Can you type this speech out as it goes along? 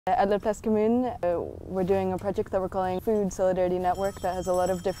At La Place Commune, we're doing a project that we're calling Food Solidarity Network that has a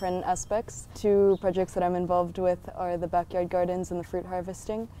lot of different aspects. Two projects that I'm involved with are the backyard gardens and the fruit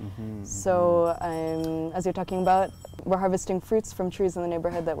harvesting. As you're talking about, we're harvesting fruits from trees in the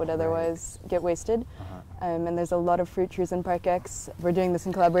neighborhood that would otherwise get wasted. And there's a lot of fruit trees in Parc X. We're doing this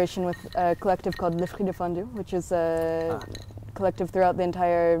in collaboration with a collective called Le Fruit Défendu, which is a collective throughout the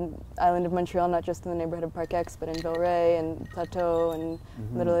entire island of Montreal, not just in the neighborhood of Parc X, but in Villeray and Plateau and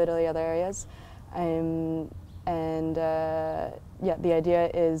Little Italy, other areas. Yeah, the idea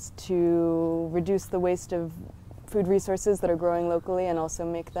is to reduce the waste of food resources that are growing locally and also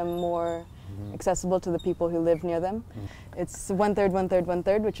make them more accessible to the people who live near them. It's 1/3, 1/3,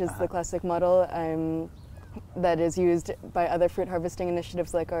 1/3, which is the classic model that is used by other fruit harvesting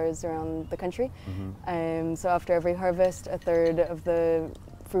initiatives like ours around the country. So after every harvest, 1/3 of the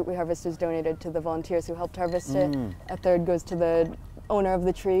fruit we harvest is donated to the volunteers who helped harvest it. 1/3 goes to the owner of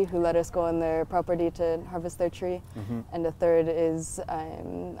the tree who let us go on their property to harvest their tree. And 1/3 is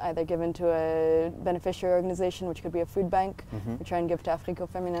either given to a beneficiary organization, which could be a food bank. We try and give to Afrique au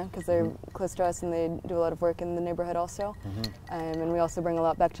Féminin because they're close to us and they do a lot of work in the neighborhood also. And we also bring a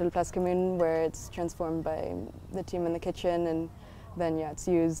lot back to La Place Commune, where it's transformed by the team in the kitchen, and then yeah, it's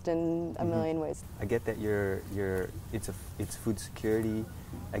used in a million ways. I get that it's food security.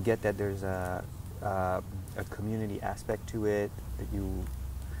 I get that there's a community aspect to it, that you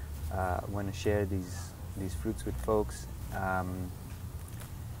want to share these fruits with folks.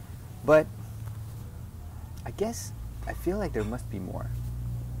 But I guess I feel like there must be more.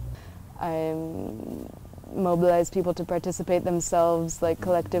 Mobilize people to participate themselves, like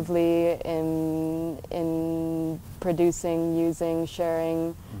collectively, in producing, using,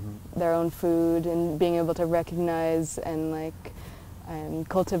 sharing their own food, and being able to recognize and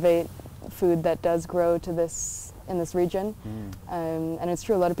cultivate food that does grow in this region. And it's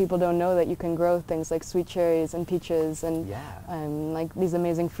true, a lot of people don't know that you can grow things like sweet cherries and peaches and like these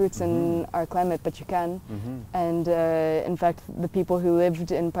amazing fruits in our climate, but you can. And in fact, the people who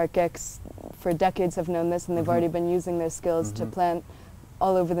lived in Parc X for decades have known this, and they've already been using their skills to plant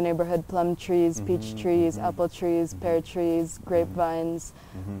all over the neighborhood plum trees, peach trees, apple trees, pear trees, grapevines,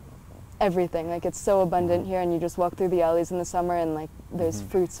 everything. Like, it's so abundant here, and you just walk through the alleys in the summer and like there's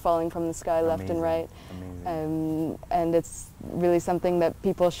fruits falling from the sky left and right. And it's really something that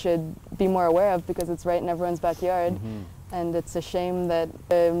people should be more aware of because it's right in everyone's backyard. And it's a shame that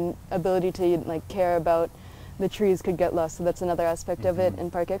the ability to like care about the trees could get lost. So that's another aspect of it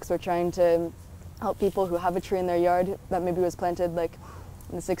in Parc X. We're trying to help people who have a tree in their yard that maybe was planted like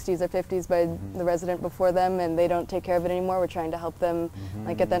in the 60s or 50s by the resident before them, and they don't take care of it anymore. We're trying to help them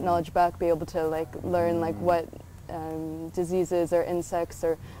like get that knowledge back, be able to like learn like what diseases or insects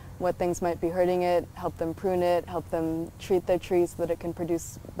or what things might be hurting it, help them prune it, help them treat their tree so that it can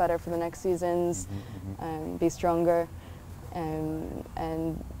produce better for the next seasons, be stronger.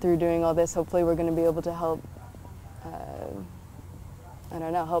 And through doing all this, hopefully we're going to be able to help, I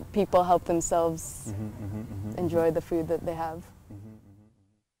don't know, help people help themselves enjoy the food that they have.